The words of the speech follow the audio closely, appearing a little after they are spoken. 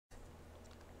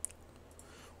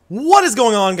What is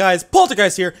going on, guys?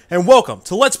 Paultergeist here, and welcome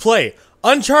to Let's Play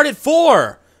Uncharted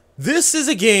 4! This is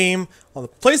a game on the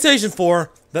PlayStation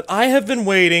 4 that I have been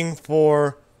waiting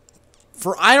for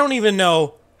I don't even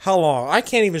know how long. I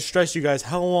can't even stress you guys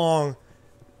how long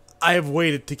I have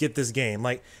waited to get this game.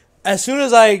 Like, as soon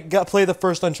as I played the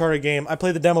first Uncharted game, I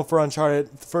played the demo for the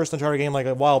first Uncharted game like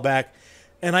a while back,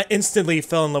 and I instantly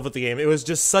fell in love with the game. It was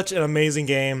just such an amazing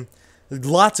game.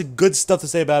 Lots of good stuff to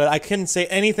say about it. I couldn't say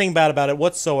anything bad about it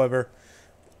whatsoever.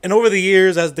 And over the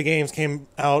years, as the games came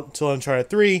out till Uncharted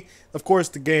 3, of course,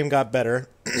 the game got better.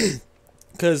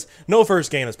 Because no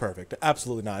first game is perfect.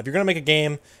 Absolutely not. If you're going to make a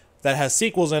game that has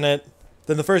sequels in it,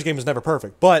 then the first game is never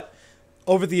perfect. But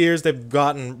over the years, they've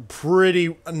gotten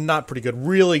not pretty good,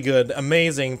 really good,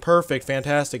 amazing, perfect,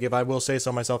 fantastic, if I will say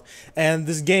so myself. And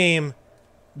this game,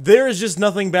 there is just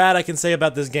nothing bad I can say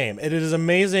about this game. It is an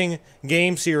amazing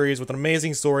game series with an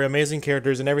amazing story, amazing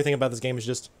characters, and everything about this game is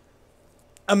just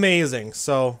amazing.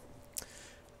 So,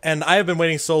 and I have been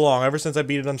waiting so long. Ever since I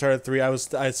beat Uncharted 3,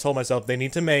 I told myself they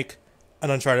need to make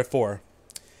an Uncharted 4.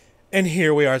 And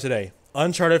here we are today.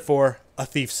 Uncharted 4, A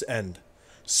Thief's End.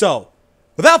 So,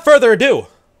 without further ado,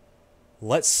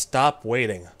 let's stop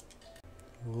waiting.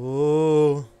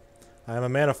 Ooh, I am a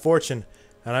man of fortune,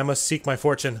 and I must seek my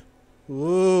fortune.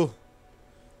 Ooh.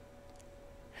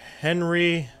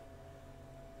 Henry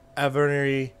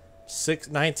Avery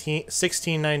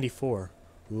 1694.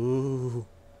 Ooh.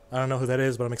 I don't know who that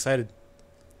is, but I'm excited.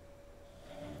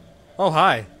 Oh,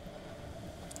 hi.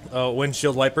 Oh,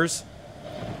 windshield wipers.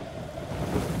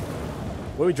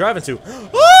 What are we driving to?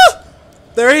 Ah!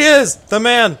 There he is! The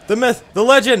man, the myth, the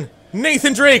legend,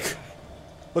 Nathan Drake!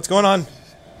 What's going on?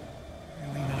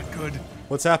 Really not good.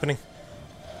 What's happening?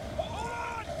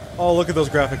 Oh, look at those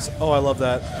graphics. Oh, I love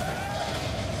that.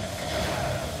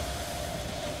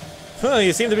 Huh,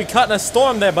 you seem to be caught in a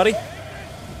storm there, buddy.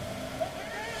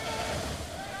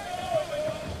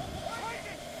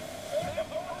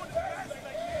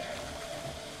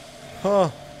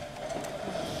 Huh.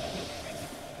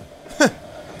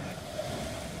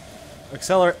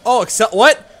 Accelerate. Oh,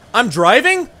 what? I'm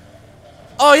driving?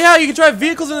 Oh, yeah, you can drive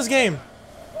vehicles in this game.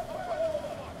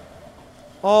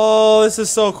 Oh, this is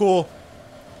so cool.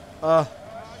 Oh,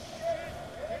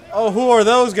 who are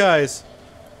those guys?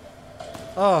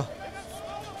 Oh.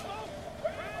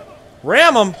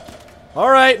 Ram them!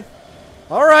 Alright.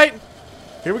 Alright.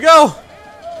 Here we go.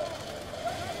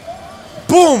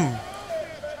 Boom!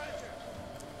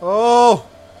 Oh.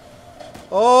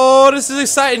 Oh, this is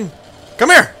exciting.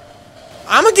 Come here.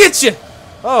 I'm gonna get you.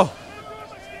 Oh.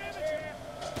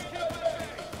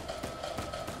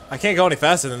 I can't go any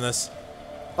faster than this.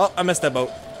 Oh, I missed that boat.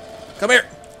 Come here.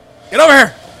 Get over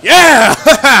here! Yeah!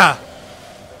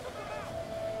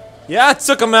 Yeah, I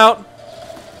took him out.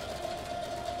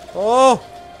 Oh.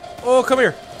 Oh, come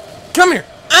here. Come here.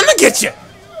 I'm gonna get you.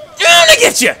 I'm gonna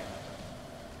get you.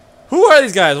 Who are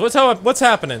these guys? What's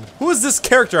happening? Who is this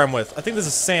character I'm with? I think this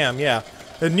is Sam, yeah.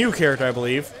 The new character, I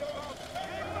believe.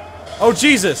 Oh,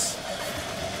 Jesus.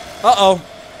 Uh-oh.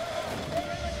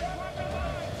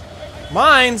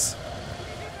 Mines.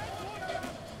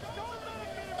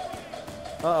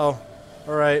 Uh-oh.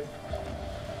 Alright.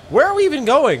 Where are we even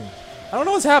going? I don't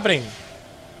know what's happening.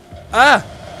 Ah!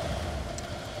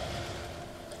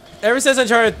 Ever since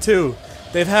Uncharted 2,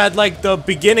 they've had, like, the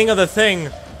beginning of the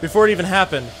thing before it even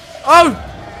happened. Oh!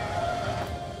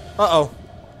 Uh-oh.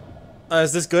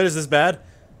 Is this good? Is this bad?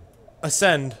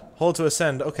 Ascend. Hold to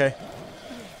ascend. Okay.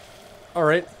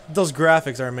 Alright. Those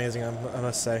graphics are amazing, I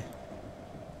must say.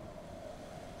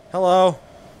 Hello?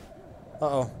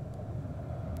 Uh-oh.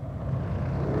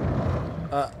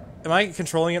 Am I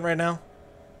controlling it right now?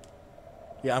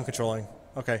 Yeah, I'm controlling.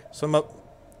 Okay, swim up.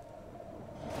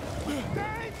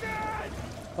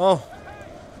 Oh.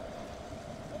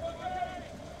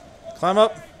 Climb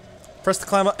up. Press the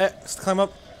climb up. X to climb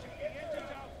up.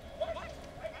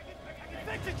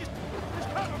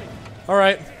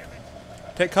 Alright.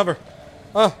 Take cover.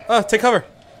 Take cover.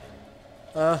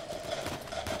 Oh,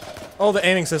 the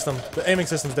aiming system. The aiming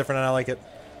system's different and I like it.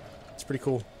 It's pretty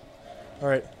cool.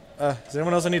 Alright. Is there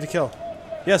anyone else I need to kill?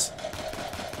 Yes.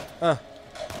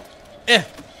 Get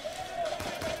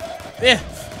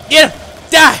him!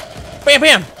 Die! Bam,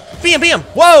 bam! Bam, bam!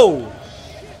 Whoa!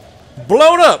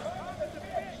 Blown up!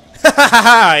 Ha ha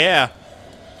ha! Yeah.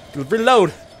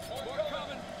 Reload.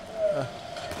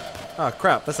 Oh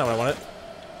crap! That's not what I wanted.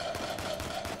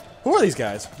 Who are these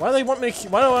guys? Why do they want me?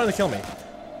 Why do they want to kill me?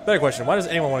 Better question. Why does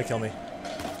anyone want to kill me?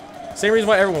 Same reason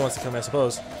why everyone wants to kill me, I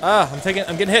suppose. Ah, I'm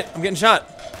getting hit. I'm getting shot.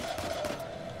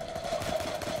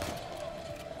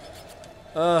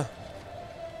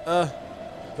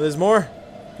 There's more?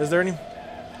 Is there any?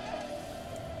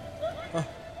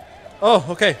 Oh,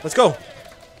 okay. Let's go.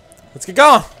 Let's get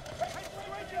going.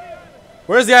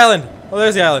 Where's the island? Oh,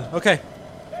 there's the island. Okay.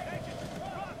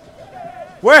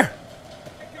 Where?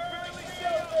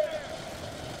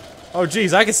 Oh,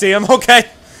 jeez. I can see him. Okay.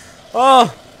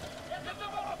 Oh.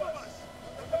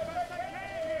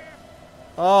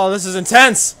 Oh, this is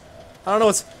intense. I don't know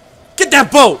what's... Get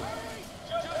that boat!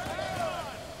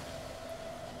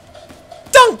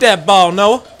 Dunk that ball,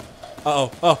 Noah!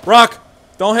 Uh-oh. Oh, rock!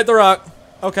 Don't hit the rock.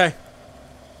 Okay.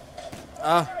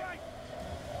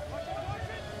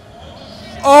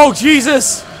 Oh,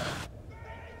 Jesus!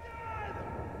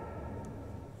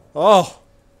 Oh.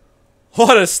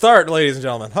 What a start, ladies and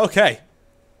gentlemen. Okay.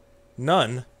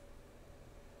 None.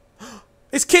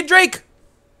 It's Kid Drake!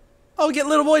 Oh, we get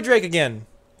little boy Drake again.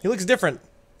 He looks different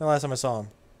than last time I saw him.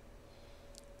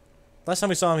 Last time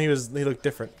we saw him, he looked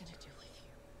different.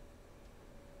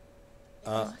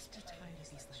 You must be tired of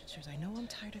these lectures. I know I'm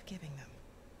tired of giving them.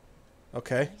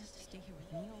 Okay. I used to stay here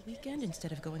with me all weekend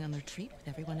instead of going on the retreat with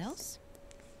everyone else.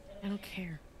 I don't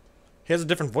care. He has a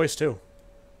different voice too.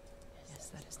 Yes,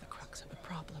 that is the crux of the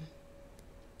problem.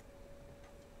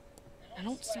 I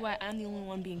don't see why I'm the only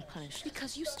one being punished.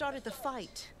 Because you started the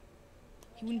fight.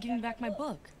 He wouldn't give me back my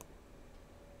book.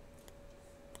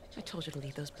 I told you to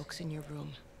leave those books in your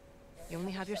room. You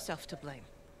only have yourself to blame.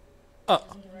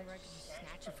 Doesn't give me the right to just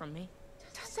snatch it from me.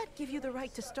 Does that give you the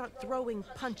right to start throwing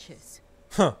punches?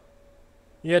 Huh.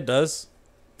 Yeah, it does.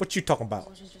 What you talking It about?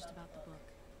 wasn't just about the book.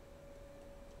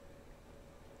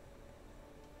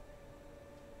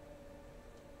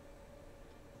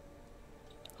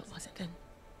 What was it then?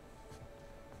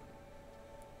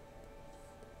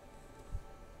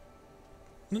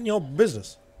 None of your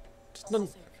business. Just none,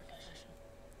 Save it for confession.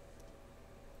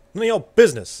 none of your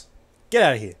business. Get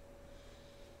out of here.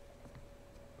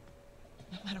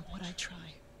 No matter what I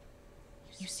try,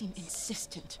 you seem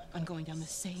insistent on going down the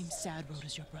same sad road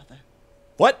as your brother.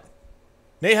 What?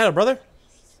 Nate had a brother?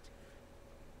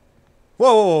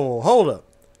 Whoa, whoa, whoa, whoa, hold up.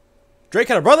 Drake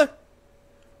had a brother?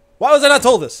 Why was I not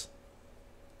told this?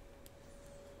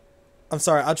 I'm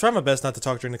sorry, I'll try my best not to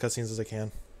talk during the cutscenes as I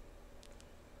can.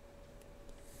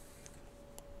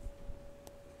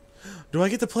 Do I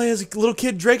get to play as a little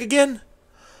kid Drake again?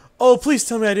 Oh, please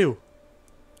tell me I do.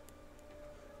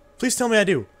 Please tell me I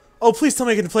do. Oh, please tell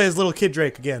me I get to play as little kid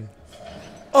Drake again.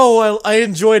 Oh, I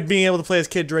enjoyed being able to play as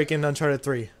Kid Drake in Uncharted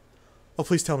 3. Oh,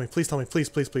 please tell me. Please tell me. Please,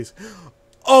 please, please.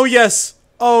 Oh, yes.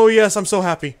 Oh, yes. I'm so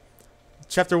happy.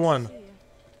 Chapter 1.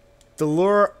 The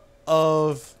Lure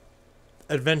of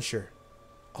Adventure.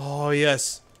 Oh,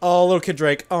 yes. Oh, little kid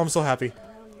Drake. Oh, I'm so happy.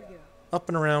 Up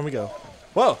and around we go.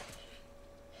 Whoa.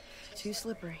 Too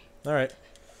slippery. Alright.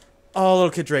 Oh,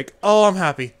 little kid Drake. Oh, I'm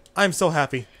happy. I'm so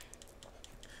happy.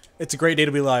 It's a great day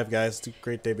to be alive, guys. It's a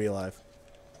great day to be alive.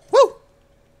 Woo!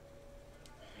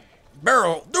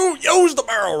 Barrel. Dude, use the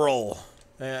barrel roll.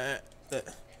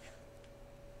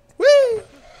 Woo!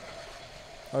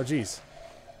 Oh, jeez.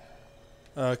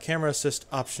 Camera assist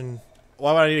option.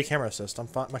 Why would I need a camera assist? I'm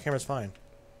fine. My camera's fine.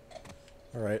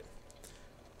 Alright.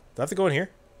 Do I have to go in here?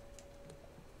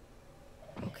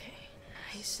 Okay,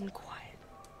 nice and quiet.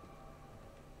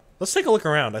 Let's take a look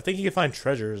around. I think you can find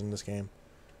treasures in this game.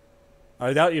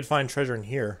 I doubt you'd find treasure in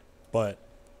here, but...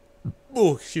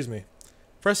 Oh, excuse me.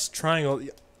 Press triangle.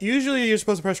 Usually you're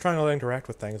supposed to press triangle to interact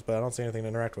with things, but I don't see anything to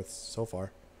interact with so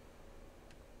far.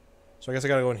 So I guess I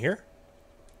gotta go in here?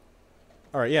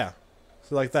 Alright, yeah.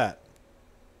 So like that.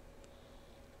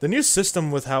 The new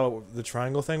system with how the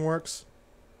triangle thing works...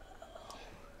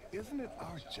 Isn't it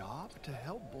our job to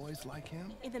help boys like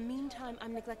him? In the meantime,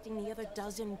 I'm neglecting the other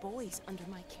dozen boys under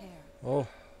my care. Oh.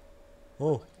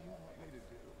 Oh.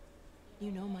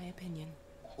 You know my opinion.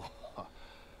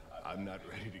 I'm not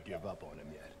ready to give up on him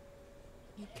yet.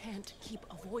 You can't keep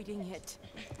avoiding it.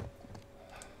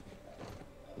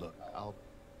 Look, I'll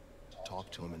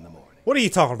talk to him in the morning. What are you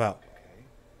talking about?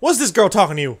 What's this girl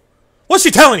talking to you? What's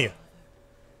she telling you?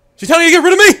 She telling you to get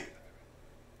rid of me?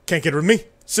 Can't get rid of me.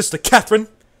 Sister Catherine.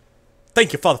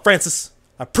 Thank you, Father Francis.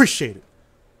 I appreciate it.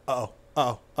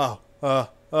 Uh-oh. Uh-oh.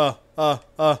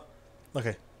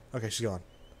 Okay. Okay, she's gone.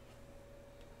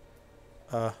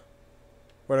 Where'd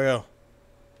I go?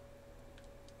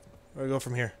 Where'd I go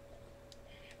from here?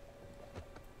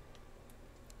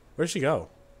 Where'd she go?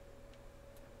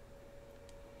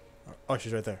 Oh,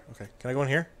 she's right there. Okay. Can I go in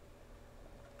here?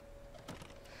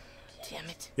 Damn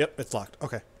it. Yep, it's locked.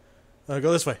 Okay.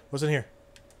 Go this way. What's in here?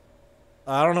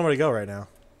 I don't know where to go right now.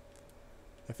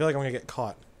 I feel like I'm gonna get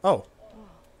caught. Oh.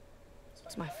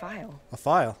 It's my file. A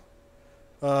file.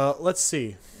 Let's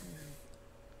see.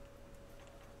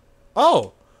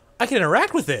 Oh! I can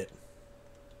interact with it!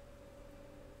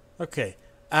 Okay.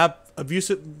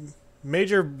 Abusive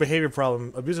Major behavior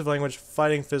problem. Abusive language.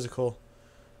 Fighting physical.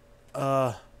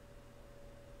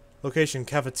 Location.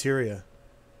 Cafeteria.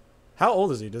 How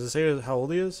old is he? Does it say how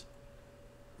old he is?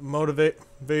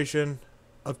 Motivation.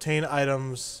 Obtain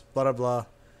items. Blah, blah, blah.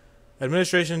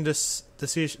 Administration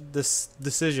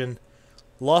decision.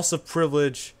 Loss of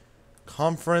privilege.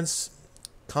 Conference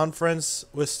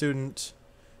with student.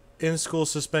 In-school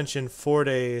suspension. 4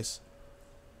 days.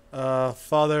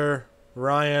 Father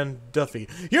Ryan Duffy.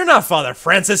 You're not Father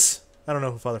Francis! I don't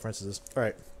know who Father Francis is.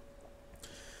 Alright.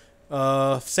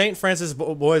 St. Francis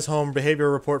Boys Home Behavior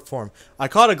Report Form. I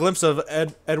caught a glimpse of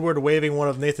Edward waving one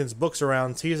of Nathan's books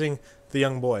around, teasing the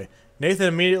young boy. Nathan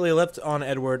immediately leapt on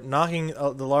Edward, knocking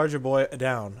the larger boy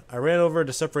down. I ran over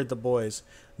to separate the boys,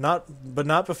 but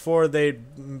not before they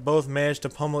both managed to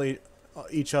pummel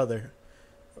each other.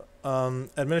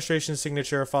 Administration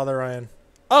signature, Father Ryan.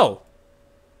 Oh!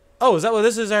 Oh, is that what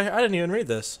this is? I didn't even read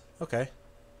this. Okay.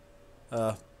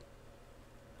 That's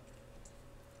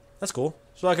cool.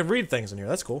 So I can read things in here.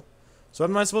 That's cool. So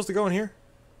am I supposed to go in here?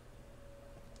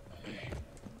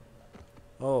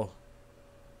 Oh.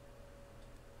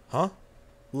 Huh?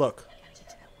 Look.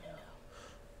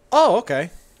 Oh, okay.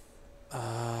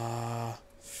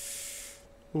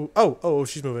 Ooh, oh,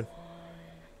 she's moving.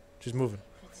 She's moving.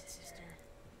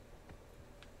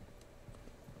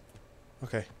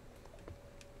 Okay.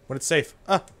 When it's safe.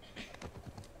 Ah.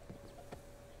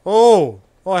 Oh.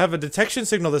 Oh, I have a detection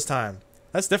signal this time.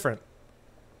 That's different.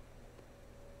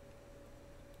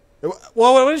 Well,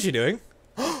 what is she doing?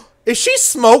 Is she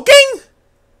smoking?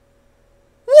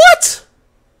 What?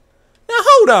 Now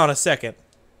hold on a second.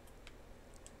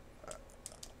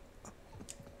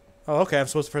 Oh, okay. I'm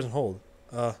supposed to press and hold.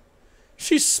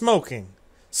 She's smoking.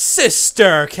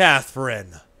 Sister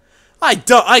Catherine. I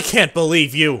can't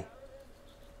believe you.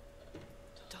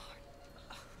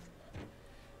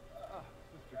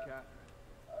 Sister Catherine,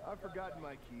 I've forgotten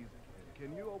my keys again.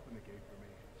 Can you open the gate for me?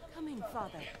 Come in,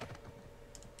 Father.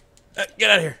 Get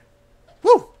out of here.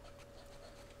 Woo!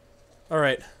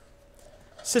 Alright.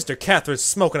 Sister Catherine's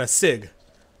smoking a cig.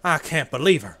 I can't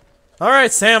believe her.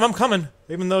 Alright, Sam, I'm coming.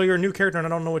 Even though you're a new character and I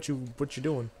don't know what you're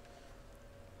doing.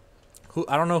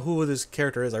 I don't know who this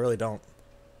character is, I really don't.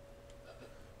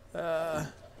 Okay,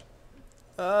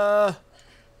 am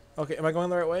I going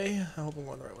the right way? I hope I'm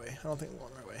going the right way. I don't think I'm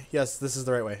going the right way. Yes, this is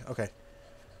the right way. Okay.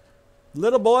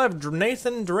 Little boy of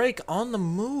Nathan Drake on the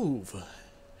move.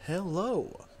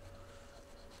 Hello.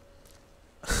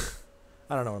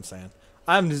 I don't know what I'm saying.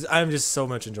 I'm just so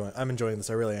much enjoying this.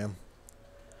 I really am.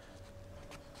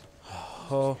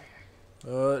 Oh,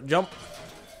 jump.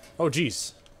 Oh,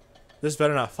 jeez. This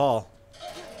better not fall.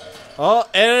 Oh,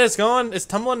 and it's going. It's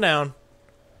tumbling down.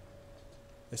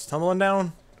 It's tumbling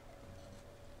down.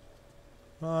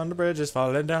 On the bridge, it's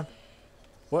falling down.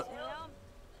 What?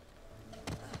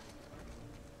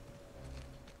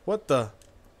 What the?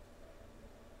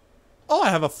 Oh, I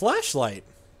have a flashlight.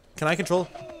 Can I control?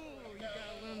 Oh, you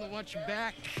gotta learn to watch your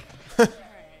back. Hey,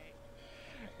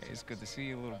 it's good to see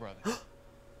you, little brother.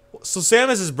 So Sam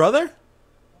is his brother?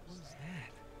 What was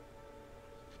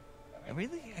that?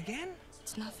 Really? Again?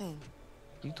 It's nothing.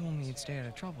 You told me you'd stay out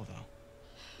of trouble, though.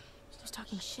 He was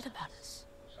talking shit about us.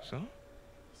 So?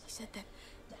 He said that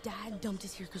Dad dumped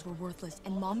us here because we're worthless,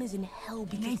 and Mom is in hell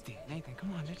because... Nathan,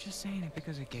 come on. They're just saying it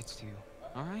because it gets to you.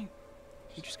 All right?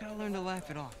 You just gotta learn to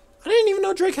laugh it off. I didn't even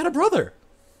know Drake had a brother.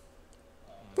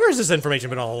 Where's this information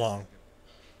been all along?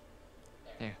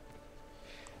 Here.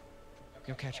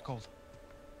 You'll catch a cold.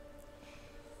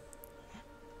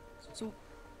 So,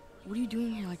 what are you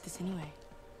doing here like this anyway?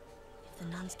 If the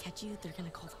nuns catch you, they're gonna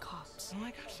call the cops. Well,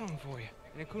 I got something for you.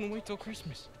 And I couldn't wait till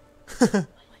Christmas.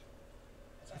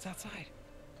 It's outside.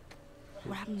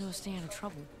 What happened to us staying out of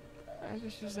trouble?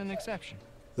 This is an exception.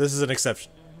 This is an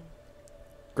exception.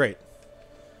 Great.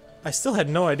 I still had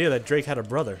no idea that Drake had a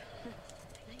brother.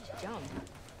 Jump.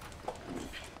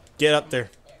 Get up there.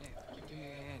 Give me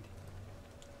your hand.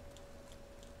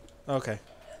 Okay.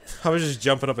 I was just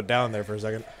jumping up and down there for a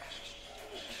second.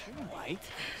 You're right.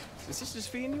 This is just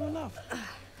feeding you enough.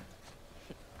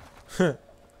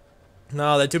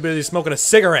 No, they're too busy smoking a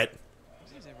cigarette.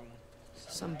 This is everyone.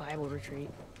 Some Bible retreat.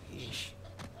 Yeesh.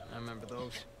 I remember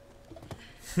those.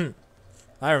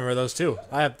 I remember those too.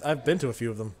 I've been to a few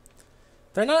of them.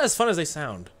 They're not as fun as they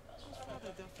sound. What's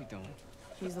Father Duffy doing?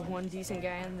 He's the one decent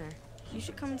guy in there. You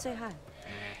should come and say hi.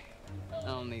 I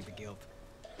don't need the guilt.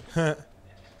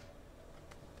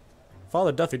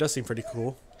 Father Duffy does seem pretty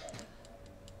cool.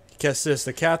 Guess this,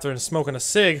 the Catherine smoking a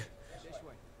cig. This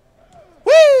way.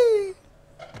 Whee!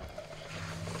 We're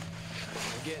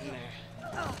getting there.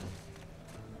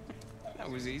 That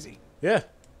was easy. Yeah.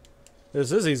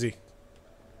 This is easy.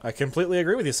 I completely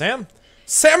agree with you, Sam.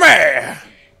 Sammy!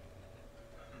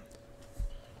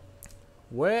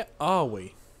 Where are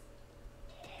we?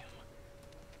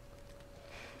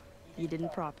 You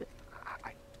didn't prop it.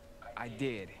 I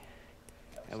did.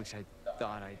 At least I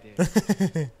thought I did.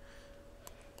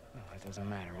 No, it doesn't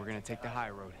matter. We're gonna take the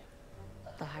high road.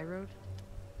 The high road?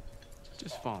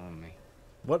 Just follow me.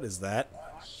 What is that?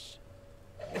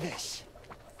 This.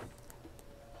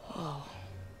 Oh.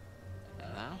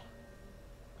 And now,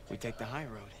 we take the high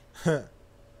road.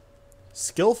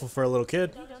 Skillful for a little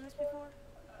kid. Have you done this before?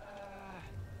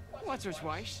 Once or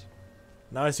twice.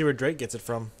 Now I see where Drake gets it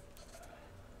from.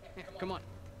 Yeah, come on.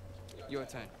 Your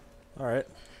turn. Alright.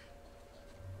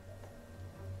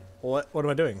 What am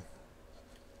I doing?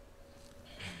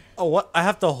 Oh, what? I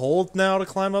have to hold now to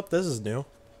climb up? This is new.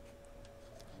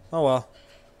 Oh well.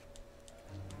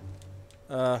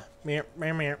 Meow,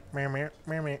 meow, meow, meow, meow,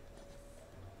 meow, meow.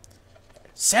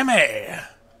 Sammy!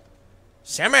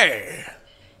 Sammy!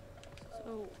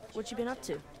 So, what you been up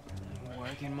to?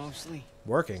 Working mostly.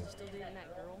 Working. Still dating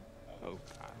that girl? Oh,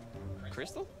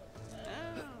 Crystal?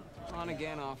 On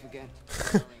again, off again.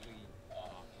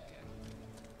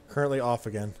 Currently off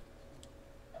again.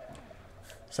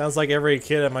 Sounds like every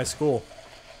kid at my school.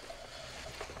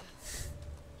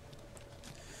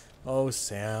 Oh,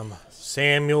 Sam.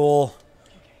 Samuel.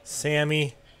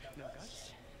 Sammy. No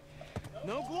guts.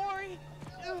 No glory.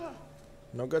 Ugh.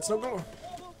 No guts, no glory.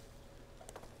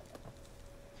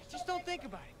 Just don't think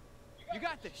about it. You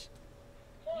got this.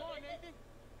 Come on, Nathan.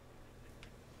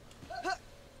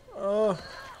 Oh.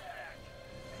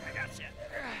 I got you.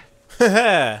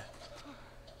 Haha.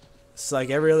 It's like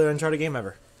every other Uncharted game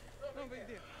ever. No big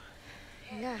deal.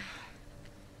 Yeah.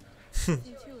 You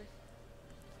to it.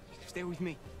 Stay with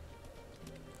me.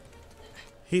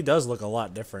 He does look a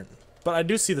lot different. But I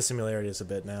do see the similarities a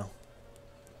bit now.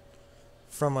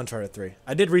 From Uncharted 3.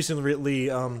 I did recently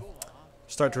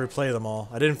start to replay them all.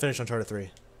 I didn't finish Uncharted 3.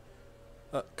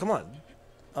 Come on.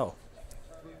 Oh.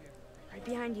 Right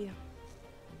behind you.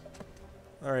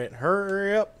 Alright,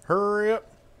 hurry up, hurry up.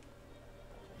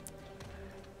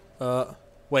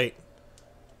 Wait.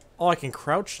 Oh, I can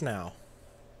crouch now.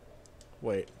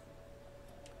 Wait.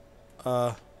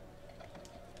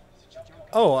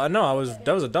 Oh, I know,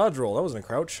 that was a dodge roll. That wasn't a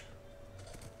crouch.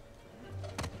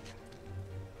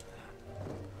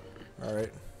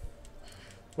 Alright.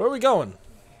 Where are we going?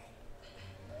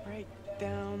 Right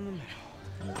down the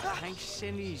middle. Nice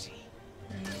and easy.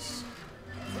 Nice.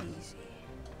 Easy.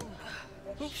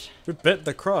 Oops. We bent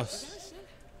the cross.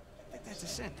 I think that's a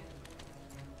sin.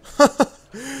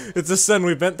 It's a sin,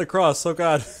 we bent the cross, oh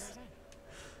god.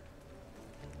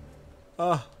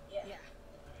 Go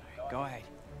ahead.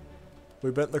 We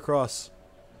bent the cross.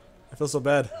 I feel so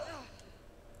bad.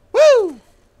 Woo!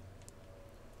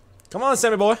 Come on,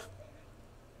 Sammy boy.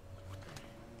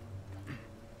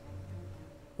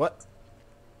 What?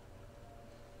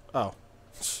 Oh.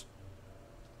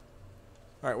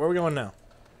 Alright, where are we going now?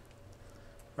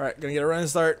 Alright, gonna get a running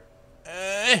start.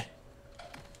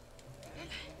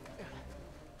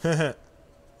 This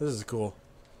is cool.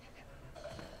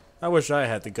 I wish I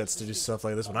had the guts to do stuff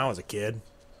like this when I was a kid.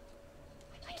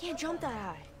 I can't jump that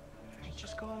high.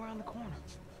 Just go around the corner.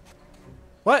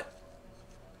 What?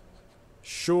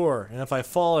 Sure, and if I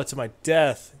fall to my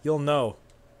death, you'll know.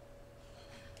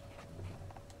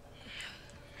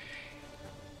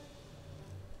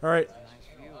 Alright,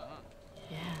 Nice view, huh?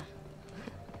 Yeah.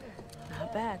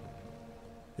 Not bad.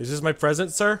 is this my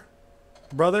present, sir?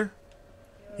 Brother?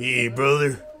 Hey,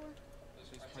 brother.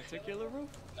 This particular roof?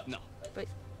 No. But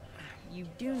you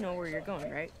do know where you're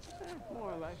going, right?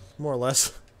 More or less. More or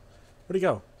less. Where'd he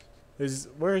go?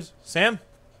 Where's Sam?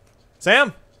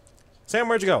 Sam? Sam,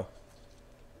 where'd you go?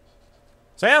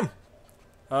 Sam?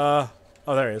 Oh,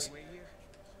 there he is. Wait here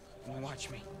and watch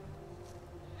me.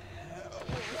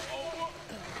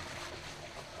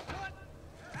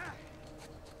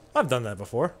 I've done that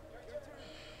before.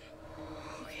 You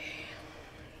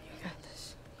got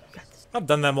this. You got this. I've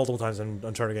done that multiple times in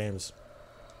Uncharted games.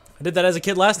 I did that as a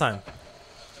kid last time.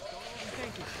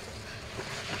 Thank you.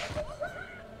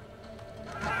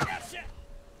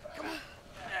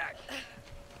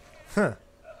 Huh.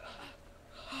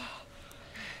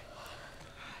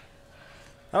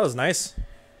 That was nice.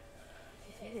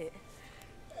 You did it.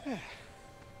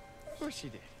 Of course you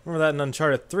did. Remember that in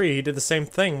Uncharted 3, he did the same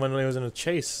thing when he was in a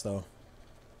chase, though.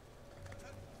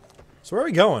 So where are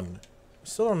we going?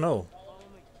 Still don't know.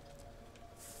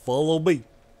 Follow me.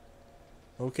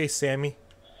 Okay, Sammy.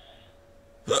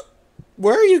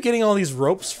 Where are you getting all these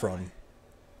ropes from?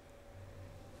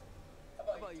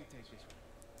 How about you take this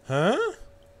one? Huh?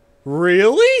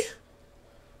 Really?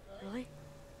 Really?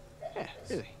 Yeah,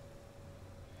 Really?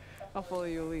 I'll follow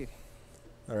your lead.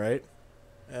 All right.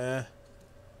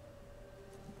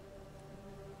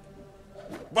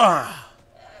 Ah.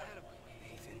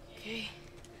 Okay.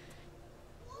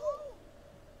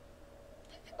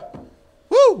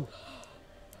 Woo!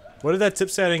 What did that tip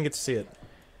say? I didn't get to see it.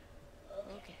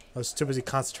 Okay. I was too busy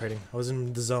concentrating. I was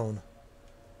in the zone.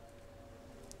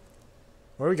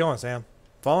 Where are we going, Sam?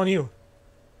 Following you.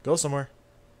 Go somewhere.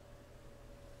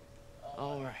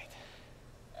 All right.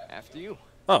 After you.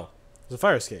 Oh, there's a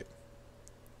fire escape.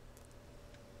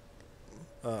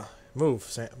 Move,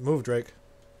 Sam. Move, Drake.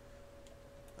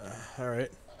 All right.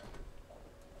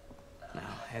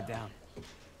 Now, head down.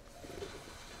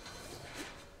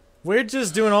 We're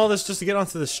just doing all this just to get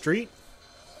onto the street?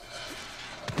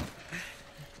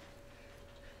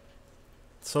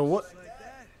 So what? Like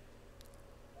that.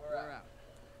 We're out.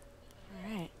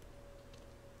 All right.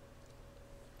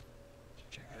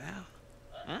 Check it out.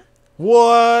 Huh?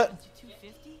 What?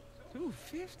 250?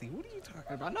 250? What are you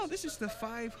talking about? No, this is the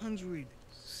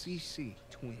 500cc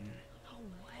twin. No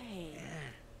way.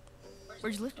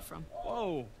 Where'd you lift it from?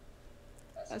 Whoa.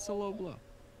 That's a low blow.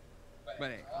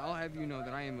 But hey, I'll have you know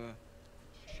that I am a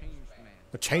changed man.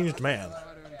 A changed man.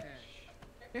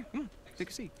 Yeah, come on. Take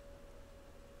a seat.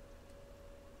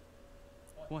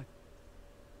 What?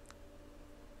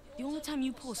 The only time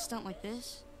you pull a stunt like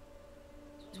this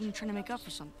is when you're trying to make up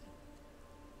for something.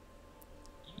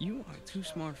 You are too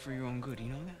smart for your own good, you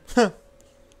know that?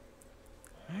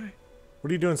 Alright. What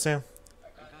are you doing, Sam? I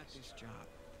got this job.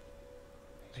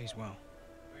 Pays well.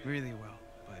 Really well.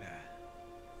 But,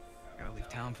 I gotta leave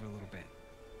town for a little bit.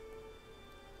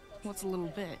 What's a little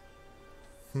bit?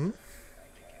 Hmm? A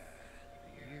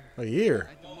year. A year?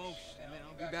 At the most, and then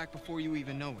I'll be back before you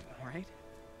even know it, alright?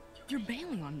 You're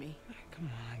bailing on me. Come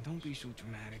on, don't be so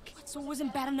dramatic. What, so it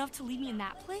wasn't bad enough to leave me in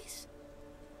that place?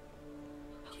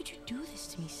 How could you do this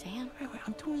to me, Sam? Wait,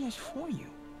 I'm doing this for you.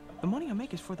 The money I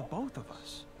make is for the both of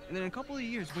us. And then in a couple of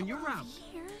years, when you're out...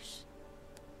 Years?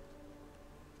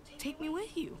 Take me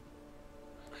with you.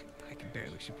 I can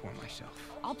barely support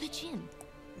myself. I'll pitch in.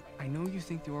 I know you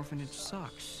think the orphanage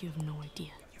sucks. You have no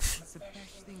idea. It's the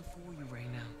best thing for you right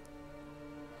now.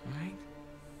 Alright?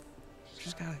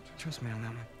 Just gotta trust me on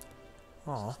that one.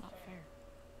 Aw. It's not fair.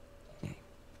 Yeah.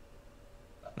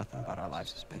 Nothing about our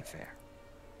lives has been fair.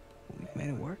 But we've made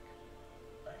it work.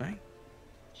 Right?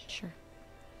 Sure.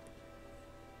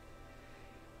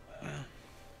 Well,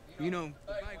 you know,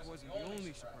 the bike wasn't the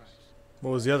only surprise.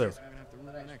 What was the other? I'm gonna have to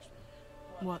ruin the next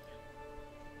one. What?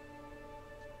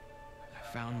 I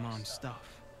found Mom's stuff.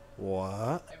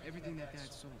 What? Everything that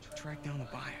Dad sold. Track down the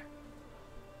buyer.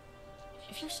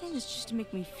 If you're saying this just to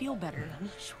make me feel better, I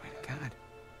swear to God.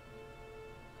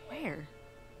 where?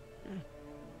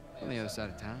 On the other side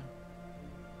of town.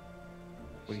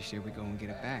 What do you say we go and get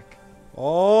it back?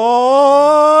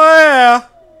 Oh, yeah.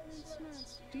 It's not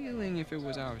stealing if it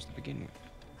was ours to begin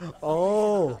with.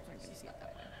 Oh. That's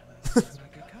not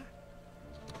a good cut.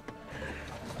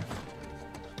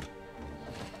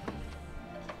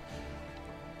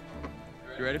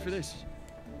 You ready for this?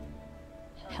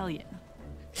 Hell yeah.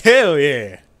 Hell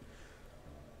yeah.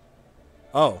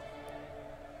 Oh.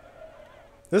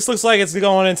 This looks like it's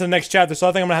going into the next chapter, so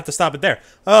I think I'm gonna have to stop it there.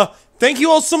 Thank you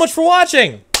all so much for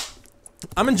watching.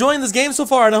 I'm enjoying this game so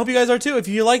far, and I hope you guys are too. If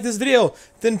you like this video,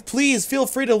 then please feel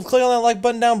free to click on that like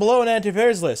button down below and add to your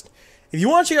favorites list. If you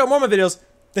want to check out more of my videos,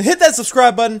 then hit that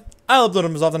subscribe button. I'll upload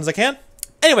them as often as I can.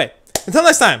 Anyway, until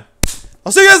next time,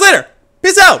 I'll see you guys later.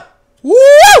 Peace out. Woo!